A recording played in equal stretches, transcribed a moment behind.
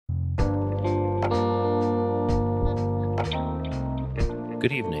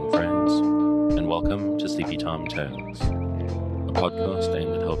Good evening, friends, and welcome to Sleepy Time Tales, a podcast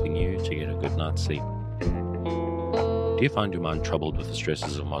aimed at helping you to get a good night's sleep. Do you find your mind troubled with the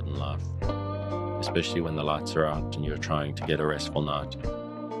stresses of modern life, especially when the lights are out and you're trying to get a restful night?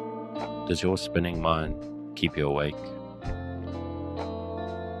 Does your spinning mind keep you awake?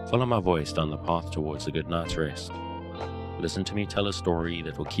 Follow my voice down the path towards a good night's rest. Listen to me tell a story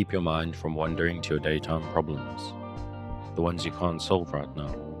that will keep your mind from wandering to your daytime problems. The ones you can't solve right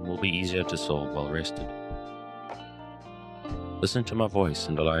now will be easier to solve while rested. Listen to my voice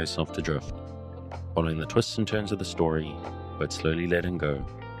and allow yourself to drift, following the twists and turns of the story, but slowly letting go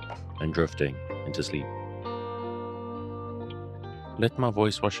and drifting into sleep. Let my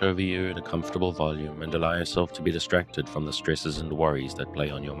voice wash over you at a comfortable volume and allow yourself to be distracted from the stresses and worries that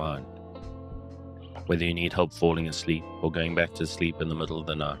play on your mind. Whether you need help falling asleep or going back to sleep in the middle of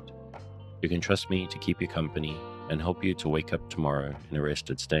the night, you can trust me to keep you company and help you to wake up tomorrow in a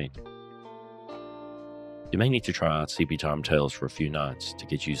rested state. You may need to try out Sleepy Time Tales for a few nights to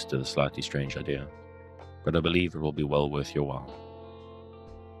get used to the slightly strange idea, but I believe it will be well worth your while.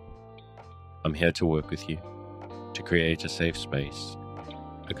 I'm here to work with you, to create a safe space,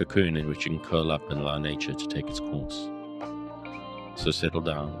 a cocoon in which you can curl up and allow nature to take its course. So settle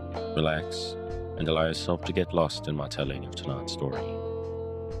down, relax, and allow yourself to get lost in my telling of tonight's story.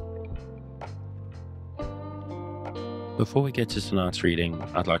 Before we get to tonight's reading,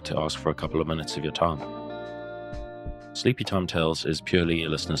 I'd like to ask for a couple of minutes of your time. Sleepy Time Tales is purely a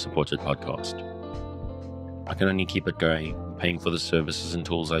listener-supported podcast. I can only keep it going, paying for the services and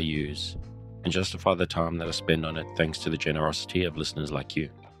tools I use, and justify the time that I spend on it thanks to the generosity of listeners like you.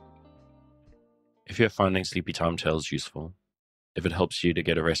 If you're finding Sleepy Time Tales useful, if it helps you to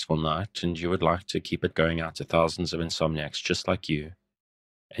get a restful night and you would like to keep it going out to thousands of insomniacs just like you,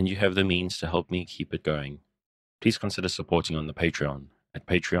 and you have the means to help me keep it going, please consider supporting on the Patreon at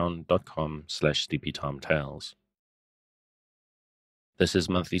patreon.com/sleepytimetales. This is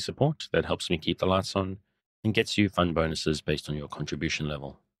monthly support that helps me keep the lights on and gets you fun bonuses based on your contribution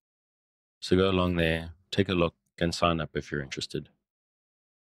level. So go along there, take a look, and sign up if you're interested.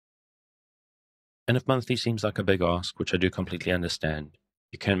 And if monthly seems like a big ask, which I do completely understand,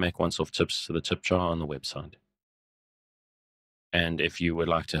 you can make once-off tips to the tip jar on the website. And if you would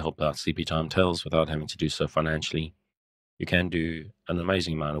like to help out Sleepy Time Tales without having to do so financially, you can do an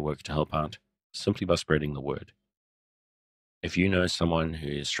amazing amount of work to help out simply by spreading the word. If you know someone who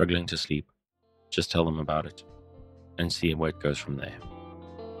is struggling to sleep, just tell them about it and see where it goes from there.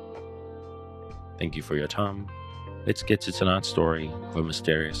 Thank you for your time. Let's get to tonight's story of a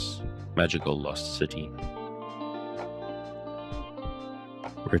mysterious, magical lost city.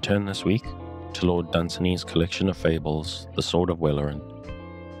 We return this week to Lord Dunsany's collection of fables, The Sword of Welleran,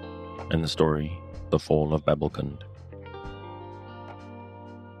 and the story, The Fall of Babbelkund.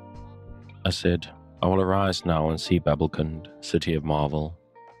 I said, I will arise now and see Babbelkund, city of marvel.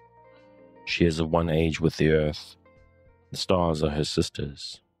 She is of one age with the earth. The stars are her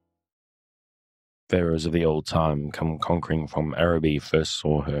sisters. Pharaohs of the old time come conquering from Araby first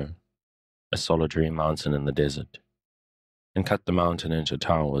saw her, a solitary mountain in the desert, and cut the mountain into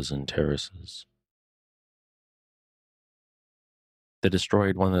towers and terraces. They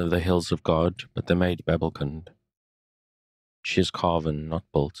destroyed one of the hills of God, but they made Babbelkund. She is carven, not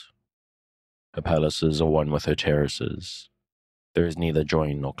built. Her palaces are one with her terraces. There is neither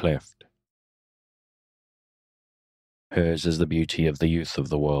join nor cleft. Hers is the beauty of the youth of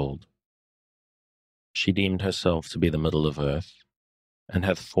the world. She deemed herself to be the middle of earth, and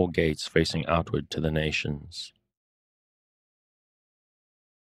hath 4 gates facing outward to the nations.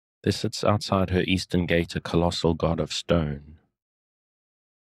 There sits outside her eastern gate a colossal god of stone.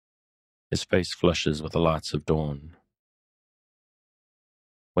 His face flushes with the lights of dawn.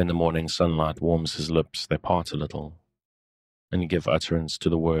 When the morning sunlight warms his lips, they part a little, and give utterance to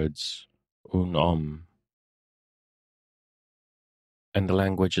the words, Un. And the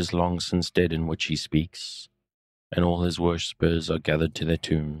language is long since dead in which he speaks, and all his worshippers are gathered to their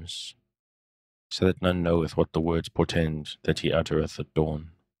tombs, so that none knoweth what the words portend that he uttereth at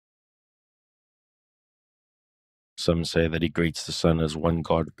dawn. Some say that he greets the sun as one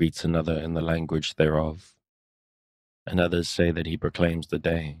god greets another in the language thereof, and others say that he proclaims the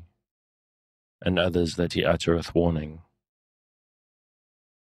day, and others that he uttereth warning.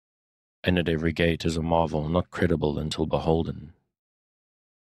 And at every gate is a marvel not credible until beholden.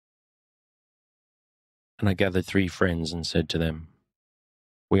 And I gathered 3 friends and said to them,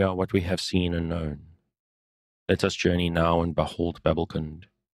 We are what we have seen and known. Let us journey now and behold Babbelkund,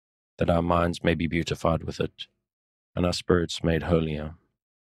 that our minds may be beautified with it, and our spirits made holier.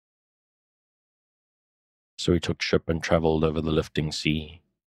 So we took ship and travelled over the lifting sea,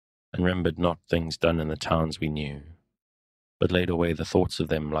 and remembered not things done in the towns we knew, but laid away the thoughts of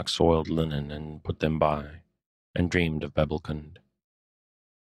them like soiled linen, and put them by, and dreamed of Babbelkund.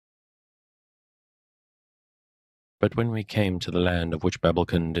 But when we came to the land of which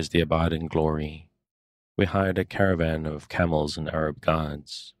Babbelkund is the abiding glory, we hired a caravan of camels and Arab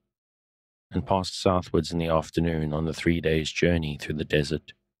guides, and passed southwards in the afternoon on the 3 days' journey through the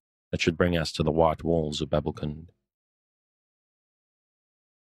desert that should bring us to the white walls of Babbelkund.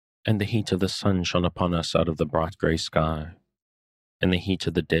 And the heat of the sun shone upon us out of the bright grey sky, and the heat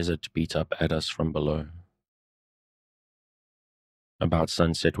of the desert beat up at us from below. About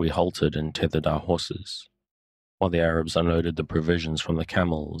sunset we halted and tethered our horses, while the Arabs unloaded the provisions from the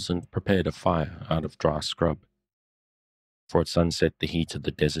camels and prepared a fire out of dry scrub. For at sunset the heat of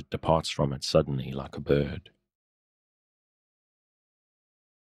the desert departs from it suddenly like a bird.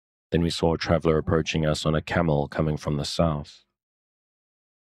 Then we saw a traveller approaching us on a camel coming from the south.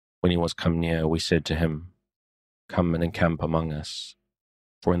 When he was come near, we said to him, "Come and encamp among us,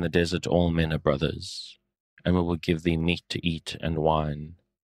 for in the desert all men are brothers, and we will give thee meat to eat and wine,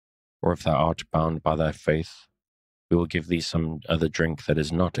 or if thou art bound by thy faith, we will give thee some other drink that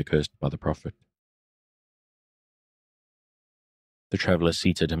is not accursed by the prophet." The traveller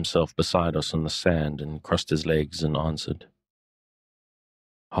seated himself beside us on the sand and crossed his legs and answered,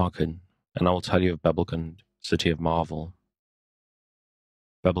 "Hearken, and I will tell you of Babbelkund, city of marvel.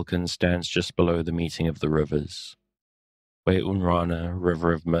 Babbelkund stands just below the meeting of the rivers, where Unrana,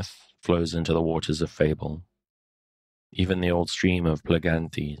 river of myth, flows into the waters of fable, even the old stream of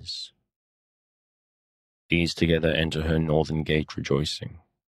Plaganthes. These together enter her northern gate rejoicing.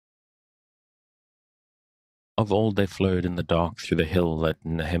 Of old they flowed in the dark through the hill that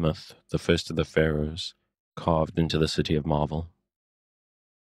Nehemoth, the first of the pharaohs, carved into the city of marvel.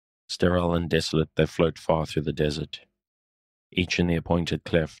 Sterile and desolate they float far through the desert, each in the appointed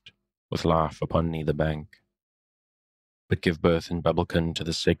cleft, with life upon neither bank, but give birth in Babbelkund to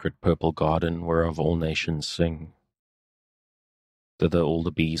the sacred purple garden whereof all nations sing. Thither all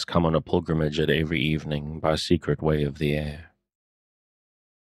the bees come on a pilgrimage at every evening by a secret way of the air.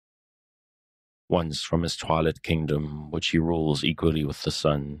 Once from his twilight kingdom, which he rules equally with the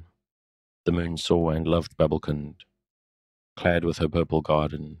sun, the moon saw and loved Babbelkund, clad with her purple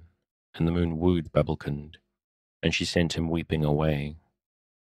garden, and the moon wooed Babbelkund, and she sent him weeping away,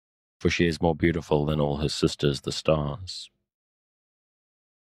 for she is more beautiful than all her sisters the stars.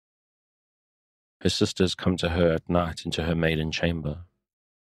 Her sisters come to her at night into her maiden chamber.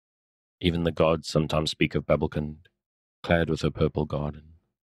 Even the gods sometimes speak of Babbelkund, clad with her purple garden.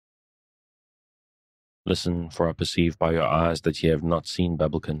 Listen, for I perceive by your eyes that ye have not seen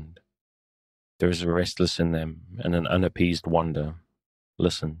Babbelkund. There is a restless in them, and an unappeased wonder.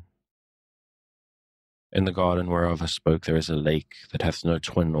 Listen. In the garden whereof I spoke there is a lake that hath no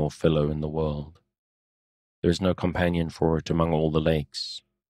twin or fellow in the world. There is no companion for it among all the lakes.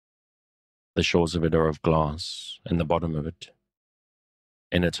 The shores of it are of glass, and the bottom of it.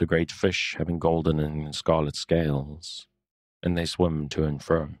 In it a great fish having golden and scarlet scales, and they swim to and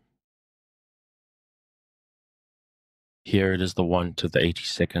fro. Here it is the wont of the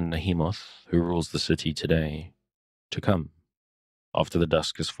 82nd Nehemoth, who rules the city today, to come, after the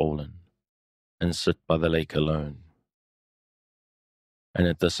dusk has fallen, and sit by the lake alone. And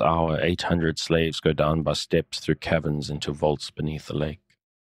at this hour 800 slaves go down by steps through caverns into vaults beneath the lake.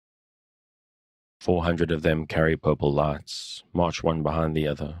 400 of them carry purple lights, march one behind the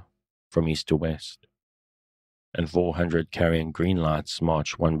other, from east to west, and 400 carrying green lights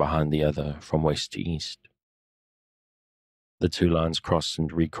march one behind the other, from west to east. The two lines cross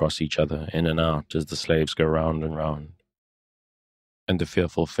and recross each other in and out as the slaves go round and round, and the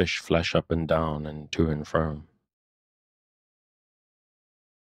fearful fish flash up and down and to and fro.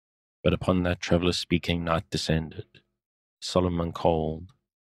 But upon that traveller speaking night descended, solemn and cold,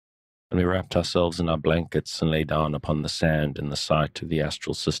 and we wrapped ourselves in our blankets and lay down upon the sand in the sight of the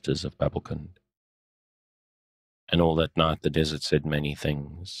astral sisters of Babbelkund. And all that night the desert said many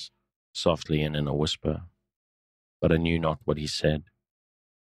things, softly and in a whisper, but I knew not what he said.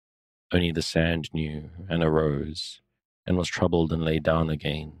 Only the sand knew, and arose, and was troubled and lay down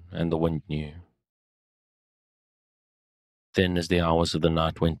again, and the wind knew. Then, as the hours of the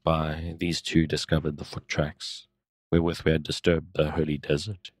night went by, these two discovered the foot tracks, wherewith we had disturbed the holy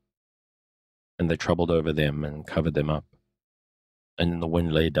desert. And they troubled over them and covered them up, and then the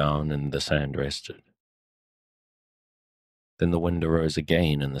wind lay down and the sand rested. Then the wind arose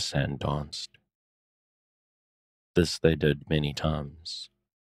again and the sand danced. This they did many times,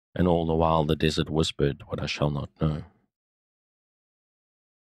 and all the while the desert whispered what I shall not know.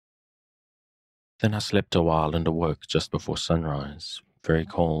 Then I slept a while and awoke just before sunrise, very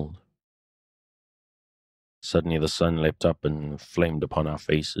cold. Suddenly the sun leapt up and flamed upon our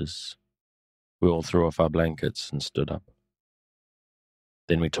faces. We all threw off our blankets and stood up.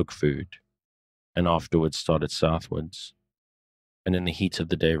 Then we took food, and afterwards started southwards, and in the heat of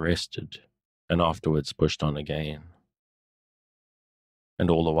the day rested, and afterwards pushed on again. And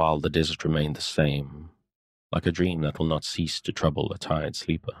all the while the desert remained the same, like a dream that will not cease to trouble a tired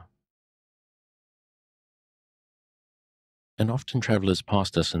sleeper. And often travellers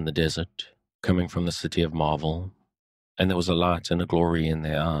passed us in the desert, coming from the city of marvel, and there was a light and a glory in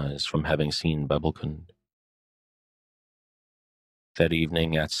their eyes from having seen Babbelkund. That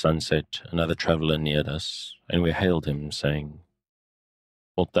evening at sunset another traveller neared us, and we hailed him, saying,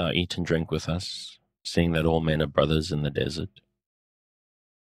 "Wilt thou eat and drink with us, seeing that all men are brothers in the desert?"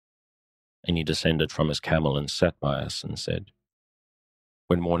 And he descended from his camel and sat by us and said,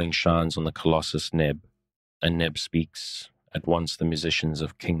 "When morning shines on the colossus Neb, and Neb speaks, at once the musicians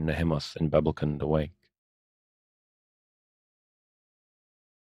of King Nehemoth in Babbelkund awake.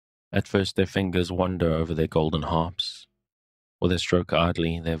 At first their fingers wander over their golden harps, or they stroke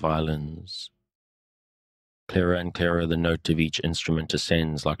idly their violins. Clearer and clearer the note of each instrument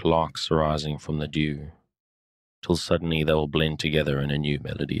ascends like larks arising from the dew, till suddenly they will blend together and a new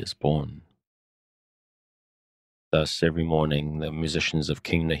melody is born. Thus every morning the musicians of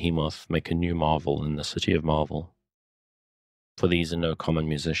King Nehemoth make a new marvel in the city of marvel. For these are no common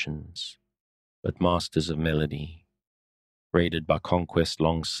musicians, but masters of melody, raided by conquest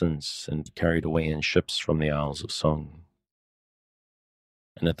long since and carried away in ships from the Isles of Song.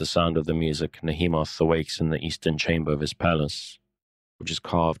 And at the sound of the music, Nehemoth awakes in the eastern chamber of his palace, which is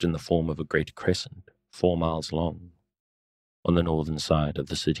carved in the form of a great crescent, 4 miles long, on the northern side of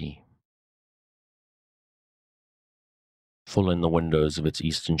the city. Full in the windows of its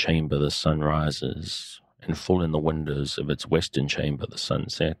eastern chamber the sun rises, and full in the windows of its western chamber the sun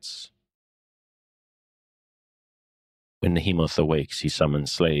sets. When Nehemoth awakes, he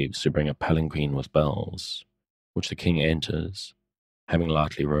summons slaves to bring a palanquin with bells, which the king enters, having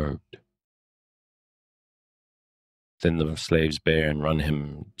lightly robed. Then the slaves bear and run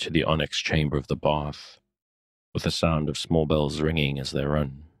him to the onyx chamber of the bath, with the sound of small bells ringing as they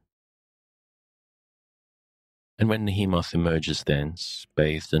run. And when Nehemoth emerges thence,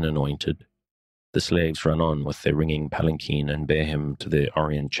 bathed and anointed, the slaves run on with their ringing palanquin and bear him to the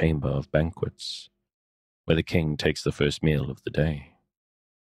orient chamber of banquets, where the king takes the first meal of the day.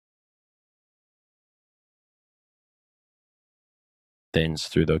 Thence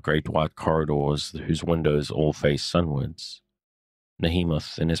through the great white corridors, whose windows all face sunwards,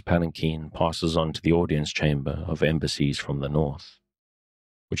 Nehemoth in his palanquin passes on to the audience chamber of embassies from the north,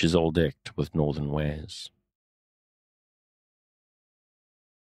 which is all decked with northern wares.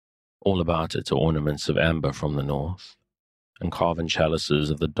 All about it are ornaments of amber from the north, and carven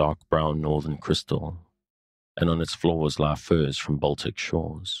chalices of the dark brown northern crystal, and on its floors lie furs from Baltic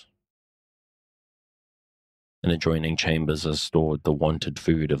shores. In adjoining chambers are stored the wonted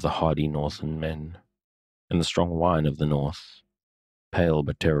food of the hardy northern men, and the strong wine of the north, pale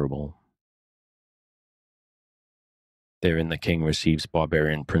but terrible. Therein the king receives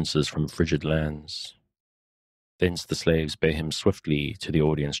barbarian princes from frigid lands. Thence the slaves bear him swiftly to the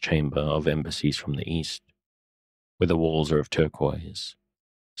audience chamber of embassies from the east, where the walls are of turquoise,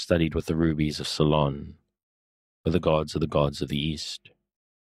 studded with the rubies of Ceylon, where the gods are the gods of the east,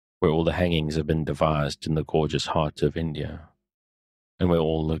 where all the hangings have been devised in the gorgeous heart of India, and where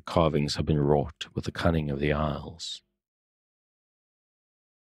all the carvings have been wrought with the cunning of the isles.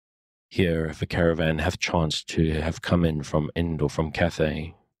 Here, if a caravan hath chanced to have come in from Ind or from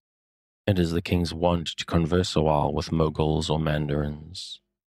Cathay, it is the king's wont to converse a while with Moguls or Mandarins.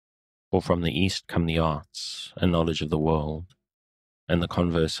 For from the east come the arts and knowledge of the world, and the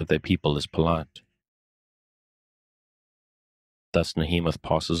converse of their people is polite. Thus Nehemoth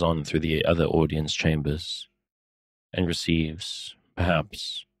passes on through the other audience chambers, and receives,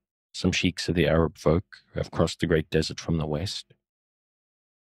 perhaps, some sheiks of the Arab folk who have crossed the great desert from the west,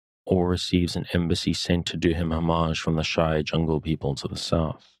 or receives an embassy sent to do him homage from the shy jungle people to the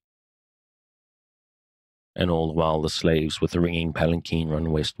south. And all the while the slaves with the ringing palanquin run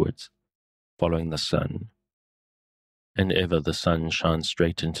westwards, following the sun, and ever the sun shines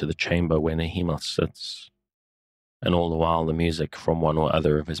straight into the chamber where Nehemoth sits, and all the while the music from one or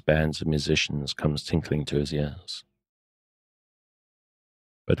other of his bands of musicians comes tinkling to his ears.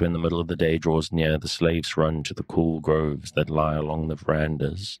 But when the middle of the day draws near, the slaves run to the cool groves that lie along the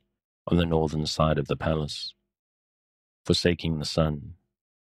verandas on the northern side of the palace, forsaking the sun.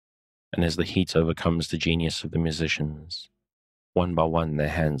 And as the heat overcomes the genius of the musicians, One by one their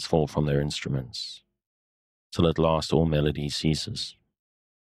hands fall from their instruments, till at last all melody ceases.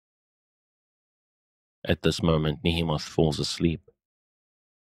 At this moment Nehemoth falls asleep,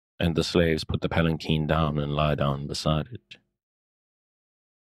 and the slaves put the palanquin down and lie down beside it.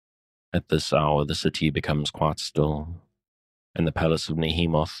 At this hour the city becomes quite still, and the palace of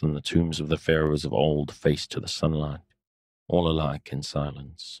Nehemoth and the tombs of the pharaohs of old face to the sunlight, all alike in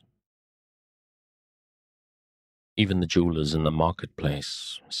silence. Even the jewelers in the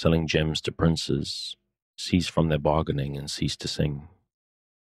marketplace, selling gems to princes, cease from their bargaining and cease to sing.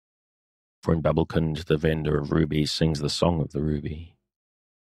 For in Babbelkund the vendor of rubies sings the song of the ruby,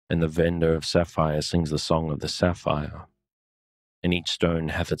 and the vendor of sapphire sings the song of the sapphire, and each stone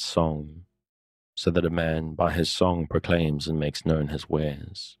hath its song, so that a man by his song proclaims and makes known his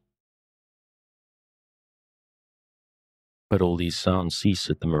wares. But all these sounds cease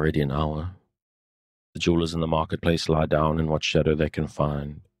at the meridian hour. The jewelers in the marketplace lie down in what shadow they can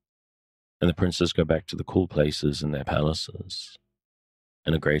find, and the princes go back to the cool places in their palaces,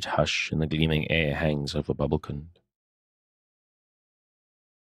 and a great hush in the gleaming air hangs over Babbelkund.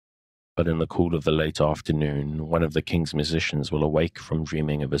 But in the cool of the late afternoon, one of the king's musicians will awake from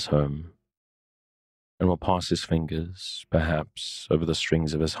dreaming of his home, and will pass his fingers, perhaps, over the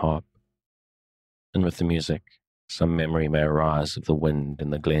strings of his harp, and with the music some memory may arise of the wind in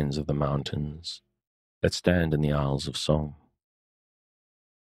the glens of the mountains that stand in the Isles of Song.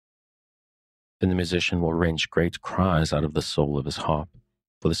 Then the musician will wrench great cries out of the soul of his harp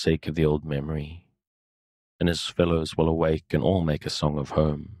for the sake of the old memory, and his fellows will awake and all make a song of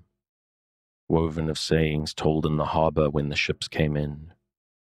home, woven of sayings told in the harbour when the ships came in,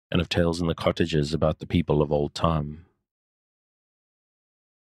 and of tales in the cottages about the people of old time.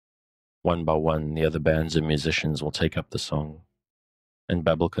 One by one the other bands of musicians will take up the song, and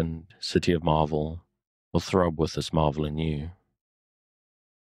Babbelkund, city of marvel, will throb with this marvel anew.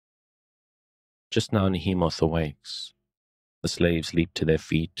 Just now Nehemoth awakes. The slaves leap to their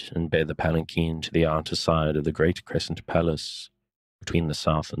feet and bear the palanquin to the outer side of the great crescent palace between the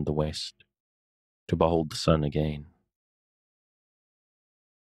south and the west, to behold the sun again.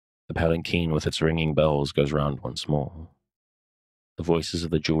 The palanquin with its ringing bells goes round once more. The voices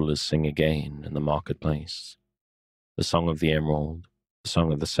of the jewelers sing again in the marketplace, the song of the emerald, the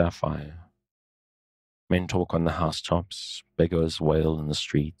song of the sapphire. Men talk on the housetops, beggars wail in the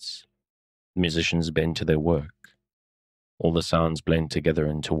streets, the musicians bend to their work. All the sounds blend together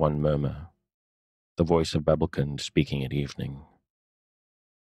into one murmur, the voice of Babbelkund speaking at evening.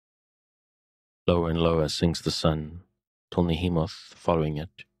 Lower and lower sinks the sun, till Nehemoth, following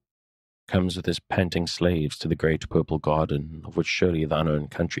it, comes with his panting slaves to the great purple garden of which surely thine own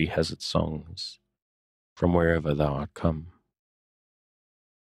country has its songs, from wherever thou art come.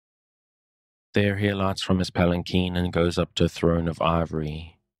 There he alights from his palanquin and goes up to a throne of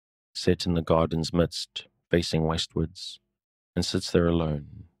ivory, set in the garden's midst, facing westwards, and sits there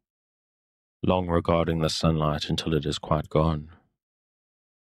alone, long regarding the sunlight until it is quite gone.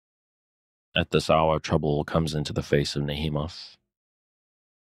 At this hour trouble comes into the face of Nehemoth.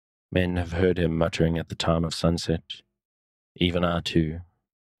 Men have heard him muttering at the time of sunset, even I too,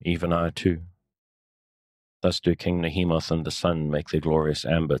 even I too. Thus do King Nehemoth and the sun make their glorious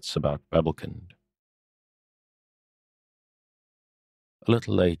ambits about Babbelkund. A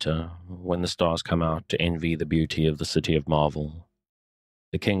little later, when the stars come out to envy the beauty of the city of marvel,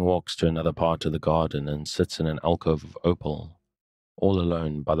 the king walks to another part of the garden and sits in an alcove of opal, all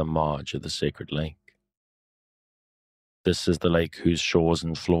alone by the marge of the sacred lake. This is the lake whose shores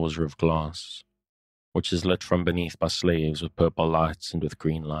and floors are of glass, which is lit from beneath by slaves with purple lights and with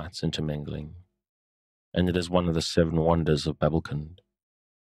green lights intermingling, and it is one of the 7 wonders of Babbelkund.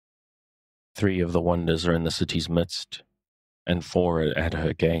 3 of the wonders are in the city's midst, and 4 are at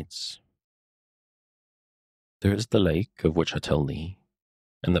her gates. There is the lake of which I tell thee,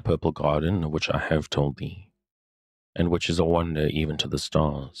 and the purple garden of which I have told thee, and which is a wonder even to the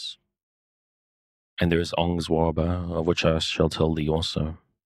stars. And there is Ongswarber, of which I shall tell thee also.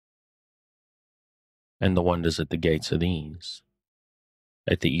 And the wonders at the gates are these: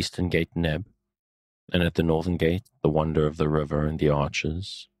 at the eastern gate Neb, and at the northern gate the wonder of the river and the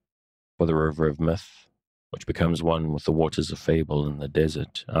arches, for the river of myth, which becomes one with the waters of fable in the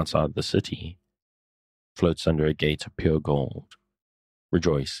desert outside the city, floats under a gate of pure gold,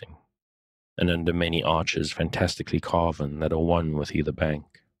 rejoicing, and under many arches fantastically carven that are one with either bank.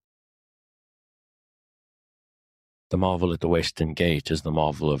 The marvel at the western gate is the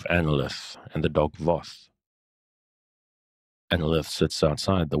marvel of Annolith and the dog Voth. Annolith sits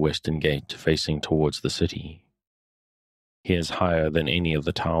outside the western gate facing towards the city. He is higher than any of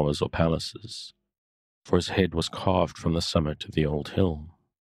the towers or palaces, for his head was carved from the summit of the old hill.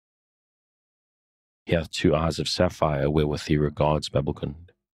 He hath 2 eyes of sapphire wherewith he regards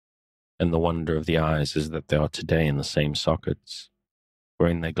Babbelkund, and the wonder of the eyes is that they are today in the same sockets,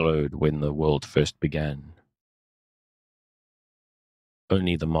 wherein they glowed when the world first began.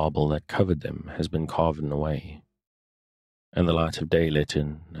 Only the marble that covered them has been carven away, and the light of day let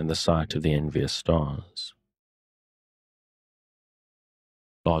in, and the sight of the envious stars.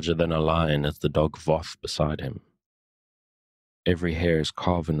 Larger than a lion is the dog Voth beside him. Every hair is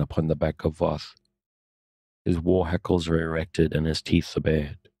carven upon the back of Voth. His war hackles are erected, and his teeth are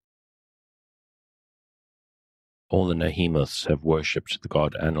bared. All the Nehemoths have worshipped the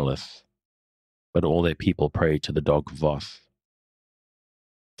god Annolith, but all their people pray to the dog Voth.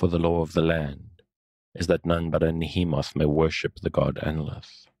 For the law of the land is that none but a Nehemoth may worship the god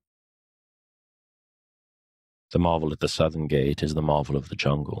Annolith. The marvel at the southern gate is the marvel of the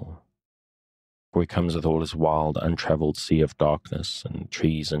jungle, for he comes with all his wild, untravelled sea of darkness and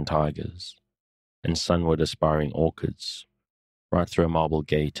trees and tigers, and sunward aspiring orchids, right through a marble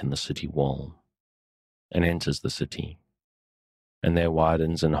gate in the city wall, and enters the city, and there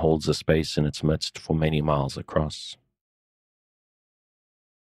widens and holds a space in its midst for many miles across.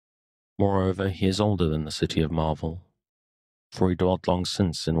 Moreover, he is older than the city of marvel, for he dwelt long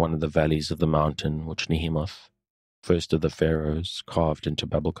since in one of the valleys of the mountain which Nehemoth, first of the pharaohs, carved into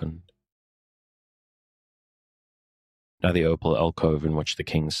Babbelkund. Now the opal alcove in which the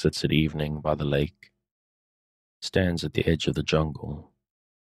king sits at evening by the lake stands at the edge of the jungle,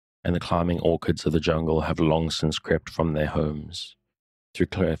 and the climbing orchids of the jungle have long since crept from their homes through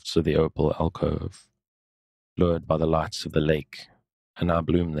clefts of the opal alcove, lured by the lights of the lake, and now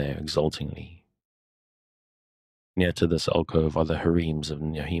bloom there exultingly. Near to this alcove are the harems of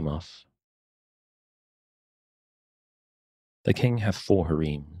Nehemoth. The king hath 4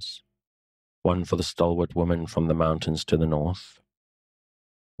 harems, one for the stalwart women from the mountains to the north,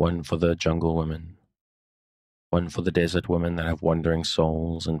 one for the jungle women, one for the desert women that have wandering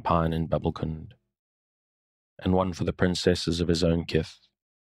souls and pine in Babbelkund, and one for the princesses of his own kith,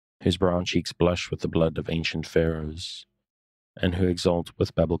 whose brown cheeks blush with the blood of ancient pharaohs, and who exult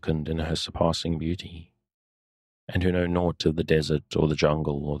with Babbelkund in her surpassing beauty, and who know naught of the desert or the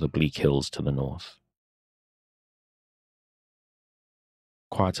jungle or the bleak hills to the north.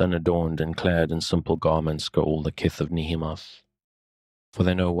 Quite unadorned and clad in simple garments go all the kith of Nehemoth, for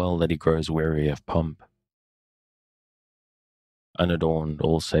they know well that he grows weary of pomp. Unadorned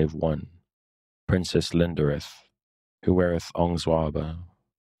all save one, Princess Linderith, who weareth Ongswaber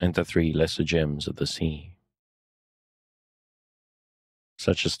and the 3 lesser gems of the sea.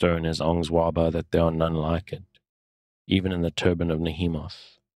 Such a stone is Ongswaber that there are none like it, even in the turban of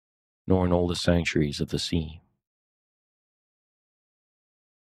Nehemoth, nor in all the sanctuaries of the sea.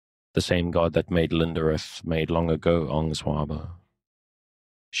 The same god that made Linderith made long ago Ongswaber.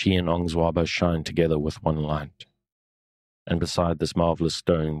 She and Ongswaber shine together with one light, and beside this marvelous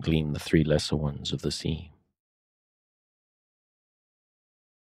stone gleam the 3 lesser ones of the sea.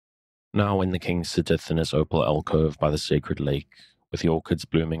 Now when the king sitteth in his opal alcove by the sacred lake, with the orchids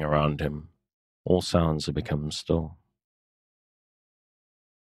blooming around him, all sounds are become still.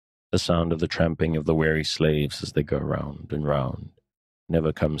 The sound of the tramping of the weary slaves as they go round and round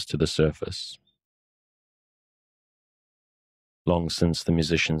never comes to the surface. Long since the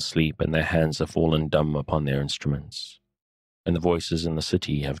musicians sleep, and their hands have fallen dumb upon their instruments, and the voices in the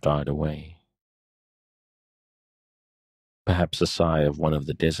city have died away. Perhaps a sigh of one of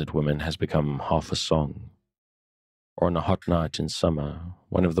the desert women has become half a song, or on a hot night in summer,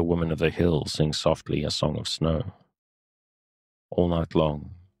 one of the women of the hill sings softly a song of snow. All night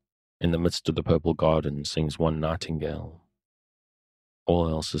long, in the midst of the purple garden, sings one nightingale. All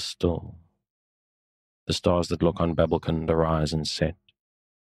else is still. The stars that look on Babbelkund arise and set.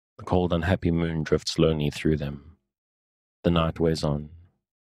 The cold, unhappy moon drifts lonely through them. The night wears on.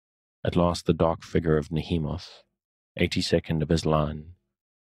 At last the dark figure of Nehemoth, 82nd of his line,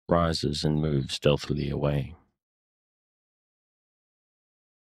 rises and moves stealthily away.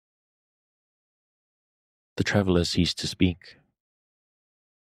 The traveller ceased to speak.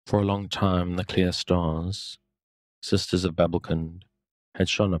 For a long time the clear stars, sisters of Babbelkund, had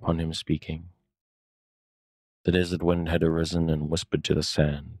shone upon him speaking. The desert wind had arisen and whispered to the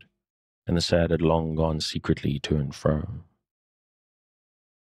sand, and the sand had long gone secretly to and fro.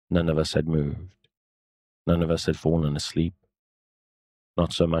 None of us had moved. None of us had fallen asleep,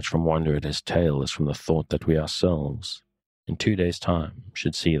 not so much from wonder at his tale as from the thought that we ourselves, in 2 days' time,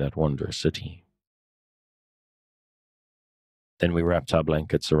 should see that wondrous city. Then we wrapped our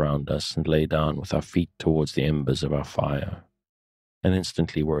blankets around us and lay down with our feet towards the embers of our fire, and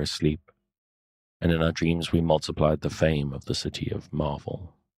instantly were asleep, and in our dreams we multiplied the fame of the city of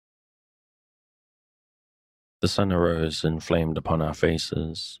marvel. The sun arose and flamed upon our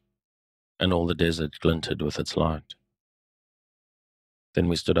faces, and all the desert glinted with its light. Then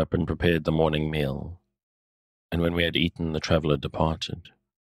we stood up and prepared the morning meal, and when we had eaten, the traveller departed.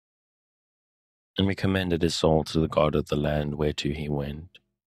 And we commended his soul to the God of the land whereto he went,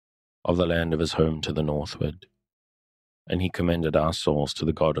 of the land of his home to the northward. And he commended our souls to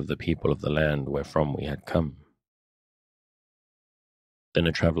the God of the people of the land wherefrom we had come. Then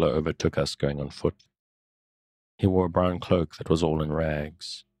a traveller overtook us going on foot. He wore a brown cloak that was all in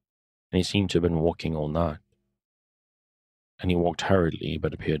rags, and he seemed to have been walking all night. And he walked hurriedly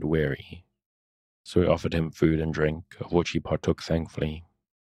but appeared weary, so we offered him food and drink, of which he partook thankfully.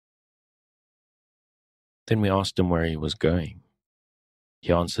 Then we asked him where he was going.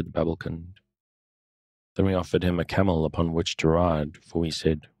 He answered, Babbelkund. Then we offered him a camel upon which to ride, for we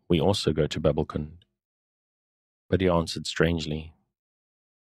said, we also go to Babbelkund. But he answered strangely,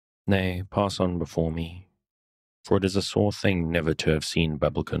 Nay, pass on before me, for it is a sore thing never to have seen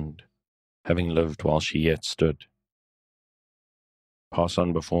Babbelkund, having lived while she yet stood. Pass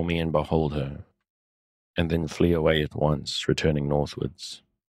on before me and behold her, and then flee away at once, returning northwards.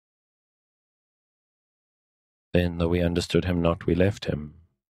 Then, though we understood him not, we left him,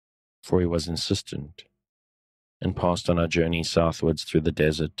 for he was insistent, and passed on our journey southwards through the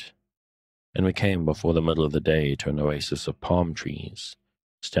desert, and we came before the middle of the day to an oasis of palm trees,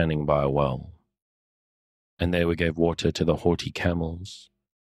 standing by a well. And there we gave water to the haughty camels,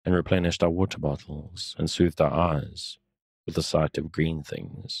 and replenished our water bottles, and soothed our eyes with the sight of green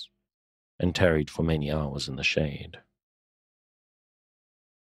things, and tarried for many hours in the shade.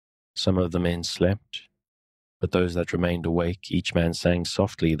 Some of the men slept, but those that remained awake, each man sang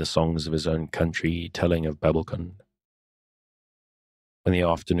softly the songs of his own country, telling of Babbelkund. When the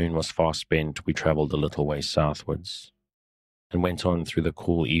afternoon was far spent, we travelled a little way southwards, and went on through the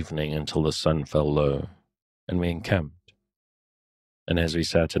cool evening until the sun fell low, and we encamped. And as we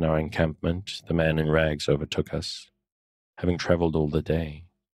sat in our encampment, the man in rags overtook us, having travelled all the day.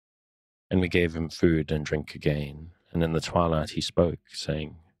 And we gave him food and drink again, and in the twilight he spoke,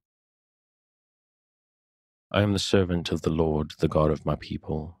 saying, I am the servant of the Lord, the God of my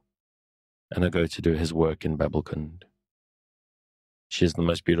people, and I go to do his work in Babbelkund. She is the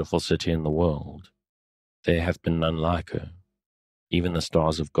most beautiful city in the world. There hath been none like her. Even the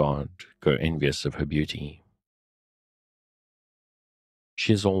stars of God go envious of her beauty.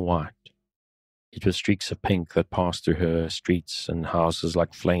 She is all white, yet with streaks of pink that pass through her streets and houses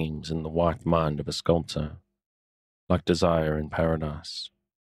like flames in the white mind of a sculptor, like desire in paradise.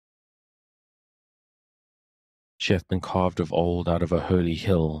 She hath been carved of old out of a holy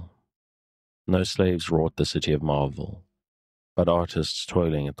hill. No slaves wrought the city of marvel, but artists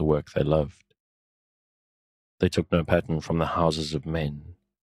toiling at the work they loved. They took no pattern from the houses of men,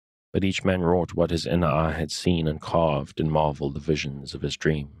 but each man wrought what his inner eye had seen and carved and marveled the visions of his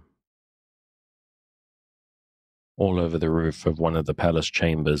dream. All over the roof of one of the palace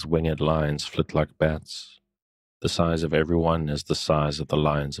chambers winged lions flit like bats. The size of every one is the size of the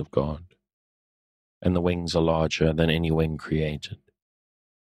lions of God, and the wings are larger than any wing created.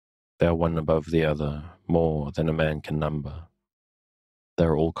 They are one above the other, more than a man can number. They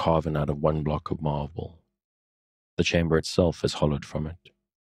are all carven out of one block of marble. The chamber itself is hollowed from it,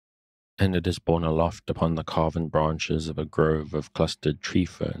 and it is borne aloft upon the carven branches of a grove of clustered tree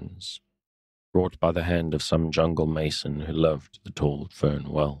ferns, wrought by the hand of some jungle mason who loved the tall fern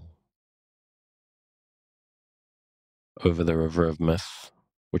well. Over the river of myth,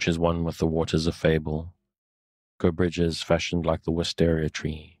 which is one with the waters of fable, go bridges fashioned like the wisteria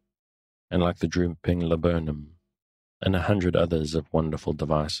tree, and like the drooping laburnum, and 100 others of wonderful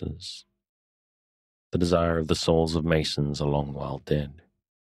devices, the desire of the souls of masons a long while dead.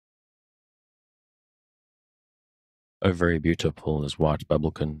 Oh, very beautiful is white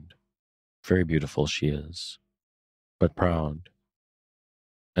Babbelkund, very beautiful she is, but proud.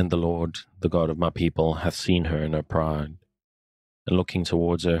 And the Lord, the God of my people, hath seen her in her pride, and looking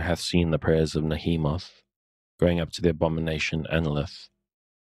towards her hath seen the prayers of Nehemoth, going up to the abomination Anelith,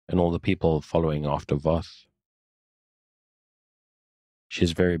 and all the people following after Voth. She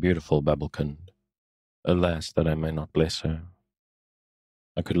is very beautiful, Babbelkund. Alas, that I may not bless her.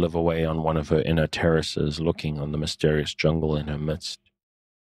 I could live away on one of her inner terraces, looking on the mysterious jungle in her midst,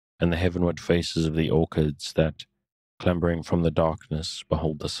 and the heavenward faces of the orchids that, clambering from the darkness,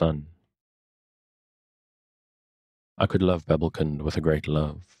 behold the sun. I could love Babbelkund with a great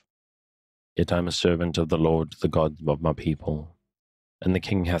love. Yet I am a servant of the Lord, the God of my people, and the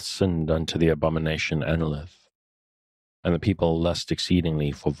king hath sinned unto the abomination Anelith, and the people lust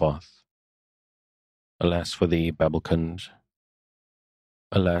exceedingly for Voth. Alas for thee, Babbelkund.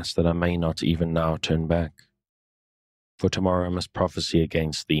 Alas that I may not even now turn back. For tomorrow I must prophesy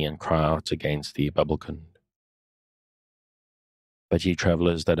against thee and cry out against thee, Babbelkund. But ye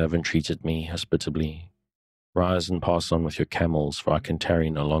travellers that have entreated me hospitably, rise and pass on with your camels, for I can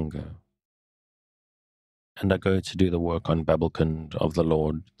tarry no longer. And I go to do the work on Babbelkund of the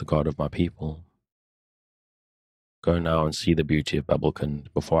Lord, the God of my people. Go now and see the beauty of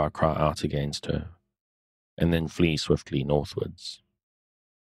Babbelkund before I cry out against her, and then flee swiftly northwards.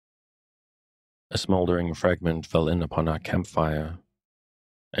 A smouldering fragment fell in upon our campfire,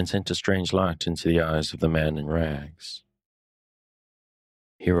 and sent a strange light into the eyes of the man in rags.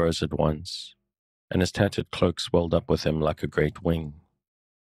 He rose at once, and his tattered cloak swelled up with him like a great wing.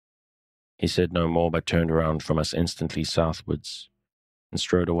 He said no more, but turned around from us instantly southwards, and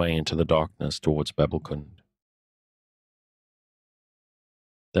strode away into the darkness towards Babbelkund.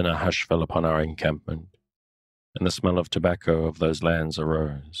 Then a hush fell upon our encampment, and the smell of tobacco of those lands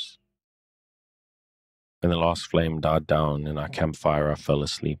arose. When the last flame died down in our campfire, I fell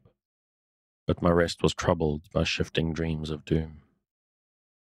asleep, but my rest was troubled by shifting dreams of doom.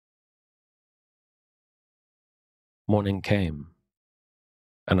 Morning came,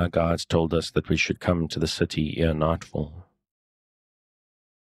 and our guides told us that we should come to the city ere nightfall.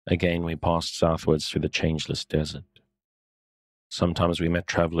 Again we passed southwards through the changeless desert. Sometimes we met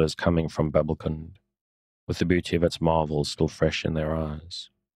travellers coming from Babbelkund, with the beauty of its marvels still fresh in their eyes.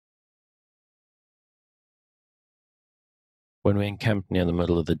 When we encamped near the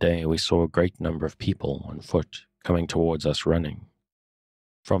middle of the day, we saw a great number of people on foot coming towards us running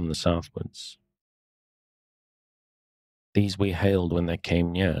from the southwards. These we hailed when they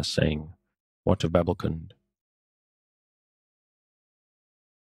came near, saying, "What of Babbelkund?"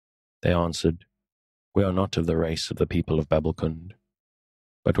 They answered, "We are not of the race of the people of Babbelkund,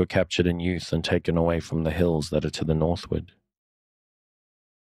 but were captured in youth and taken away from the hills that are to the northward.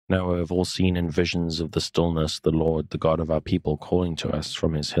 Now we have all seen in visions of the stillness the Lord, the God of our people, calling to us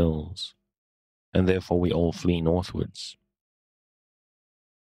from his hills, and therefore we all flee northwards.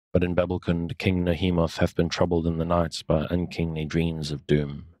 But in Babbelkund King Nehemoth hath been troubled in the nights by unkingly dreams of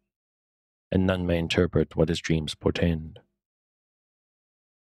doom, and none may interpret what his dreams portend.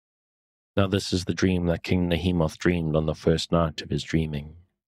 Now this is the dream that King Nehemoth dreamed on the first night of his dreaming.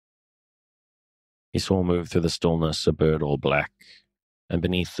 He saw move through the stillness a bird all black, and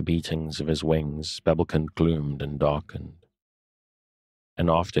beneath the beatings of his wings Babbelkund gloomed and darkened. And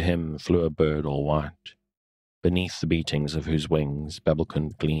after him flew a bird all white, beneath the beatings of whose wings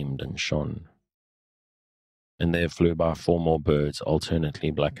Babbelkund gleamed and shone. And there flew by 4 more birds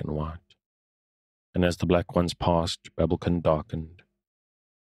alternately black and white. And as the black ones passed, Babbelkund darkened.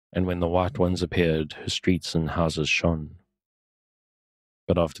 And when the white ones appeared, her streets and houses shone.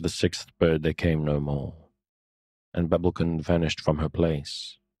 But after the 6th bird there came no more, and Babbelkund vanished from her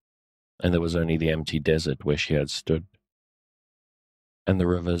place, and there was only the empty desert where she had stood, and the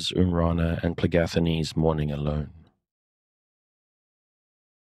rivers Umrana and Plegathanes mourning alone.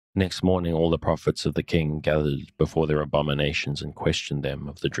 Next morning all the prophets of the king gathered before their abominations and questioned them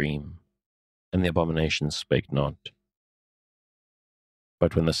of the dream, and the abominations spake not.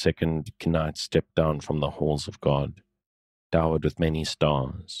 But when the 2nd night stepped down from the halls of God, dowered with many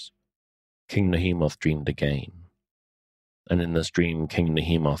stars, King Nehemoth dreamed again. And in this dream King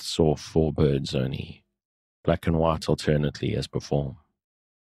Nehemoth saw 4 birds only, black and white alternately as before.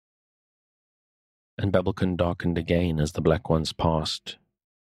 And Babbelkund darkened again as the black ones passed,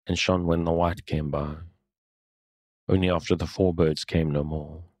 and shone when the white came by. Only after the 4 birds came no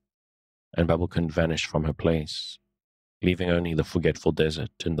more, and Babbelkund vanished from her place, leaving only the forgetful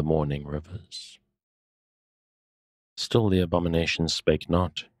desert and the mourning rivers. Still the abominations spake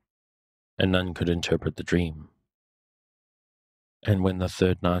not, and none could interpret the dream. And when the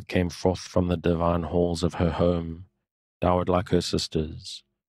 3rd night came forth from the divine halls of her home, dowered like her sisters,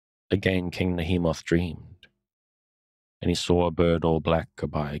 again King Nehemoth dreamed, and he saw a bird all black go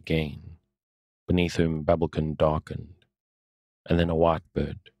by again, beneath whom Babbelkund darkened, and then a white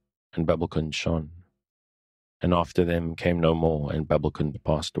bird, and Babbelkund shone, and after them came no more, and Babbelkund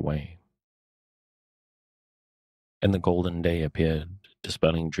passed away. And the golden day appeared,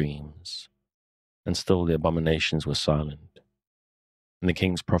 dispelling dreams, and still the abominations were silent. And the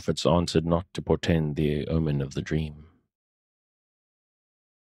king's prophets answered not to portend the omen of the dream.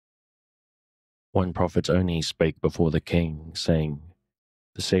 One prophet only spake before the king, saying,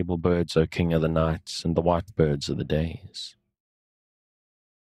 "The sable birds are king of the nights, and the white birds are the days."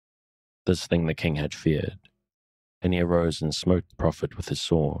 This thing the king had feared, and he arose and smote the prophet with his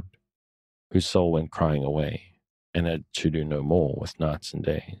sword, whose soul went crying away, and had to do no more with nights and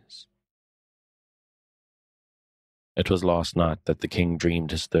days. It was last night that the king dreamed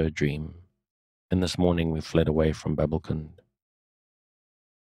his third dream, and this morning we fled away from Babbelkund.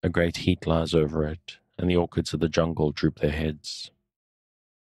 A great heat lies over it, and the orchids of the jungle droop their heads.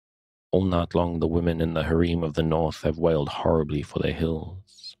 All night long the women in the harem of the north have wailed horribly for their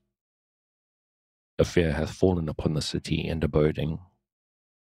hills. A fear hath fallen upon the city and aboding.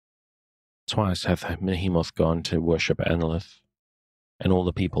 Twice hath Behemoth gone to worship Annolith, and all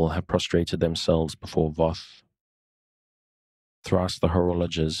the people have prostrated themselves before Voth. Thrice the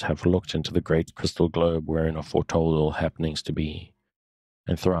horologers have looked into the great crystal globe wherein are foretold all happenings to be,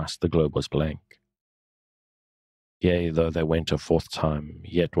 and thrice the globe was blank. Yea, though they went a fourth time,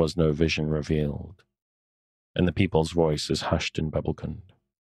 yet was no vision revealed, and the people's voice is hushed in Babbelkund.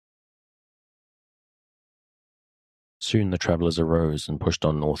 Soon the travellers arose and pushed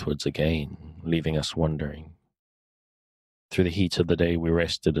on northwards again, leaving us wandering. Through the heat of the day we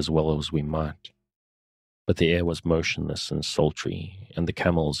rested as well as we might, but the air was motionless and sultry, and the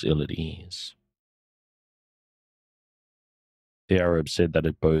camels ill at ease. The Arab said that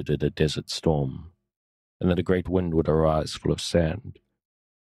it boded a desert storm, and that a great wind would arise full of sand.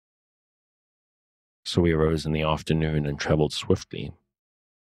 So we arose in the afternoon and travelled swiftly,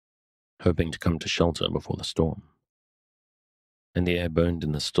 hoping to come to shelter before the storm. And the air burned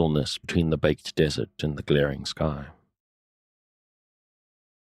in the stillness between the baked desert and the glaring sky.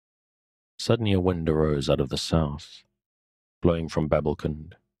 Suddenly a wind arose out of the south, blowing from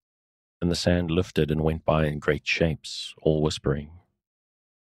Babbelkund, and the sand lifted and went by in great shapes, all whispering.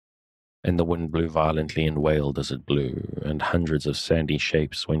 And the wind blew violently and wailed as it blew, and hundreds of sandy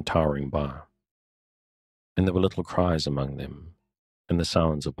shapes went towering by. And there were little cries among them, and the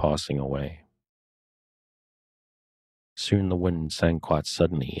sounds of passing away. Soon the wind sank quite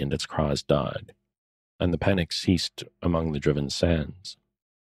suddenly, and its cries died, and the panic ceased among the driven sands.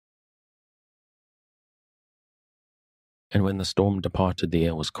 And when the storm departed, the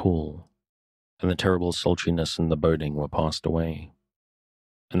air was cool, and the terrible sultriness and the boding were passed away,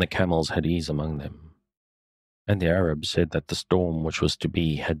 and the camels had ease among them. And the Arab said that the storm which was to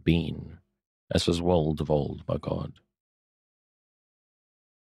be had been, as was willed of old by God.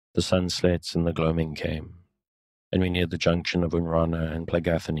 The sun slets and the gloaming came, and we neared the junction of Unrana and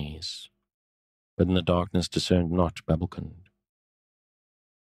Plagathanes, but in the darkness discerned not Babbelkund.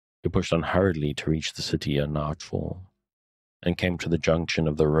 We pushed on hurriedly to reach the city at nightfall, and came to the junction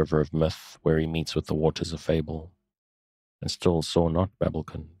of the river of myth where he meets with the waters of fable, and still saw not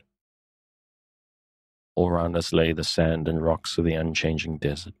Babbelkund. All round us lay the sand and rocks of the unchanging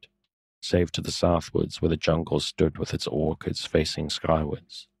desert, save to the southwards where the jungle stood with its orchids facing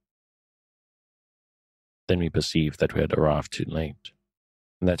skywards. Then we perceived that we had arrived too late,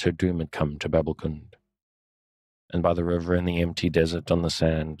 and that her doom had come to Babbelkund. And by the river in the empty desert on the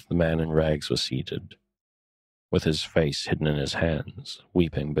sand, the man in rags was seated, with his face hidden in his hands,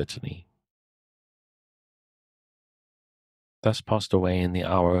 weeping bitterly. Thus passed away in the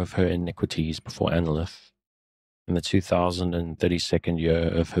hour of her iniquities before Annolith, in the 2032nd year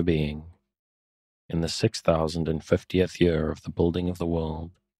of her being, in the 6050th year of the building of the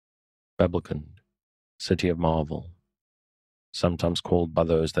world, Babbelkund, city of marvel, sometimes called by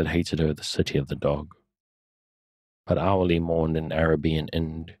those that hated her the city of the dog, but hourly mourned in Arabian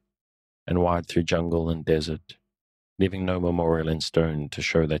Ind, and wide through jungle and desert, leaving no memorial in stone to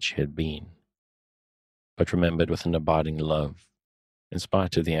show that she had been, but remembered with an abiding love, in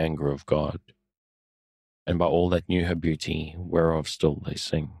spite of the anger of God, and by all that knew her beauty, whereof still they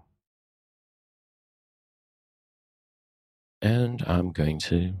sing. And I'm going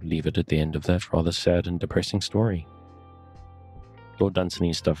to leave it at the end of that rather sad and depressing story. Lord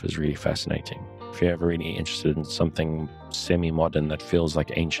Dunsany's stuff is really fascinating. If you're ever really interested in something semi-modern that feels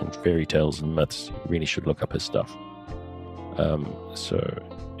like ancient fairy tales and myths, you really should look up his stuff. So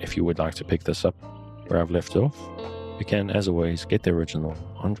if you would like to pick this up where I've left off, you can, as always, get the original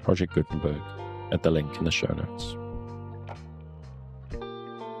on Project Gutenberg at the link in the show notes.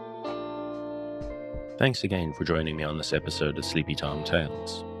 Thanks again for joining me on this episode of Sleepytime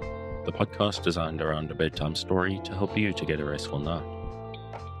Tales, the podcast designed around a bedtime story to help you to get a restful night.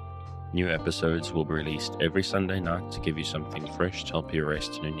 New episodes will be released every Sunday night to give you something fresh to help you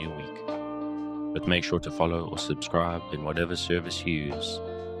rest in a new week. But make sure to follow or subscribe in whatever service you use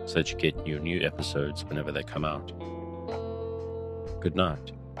so that you get your new episodes whenever they come out. Good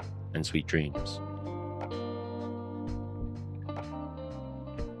night and sweet dreams.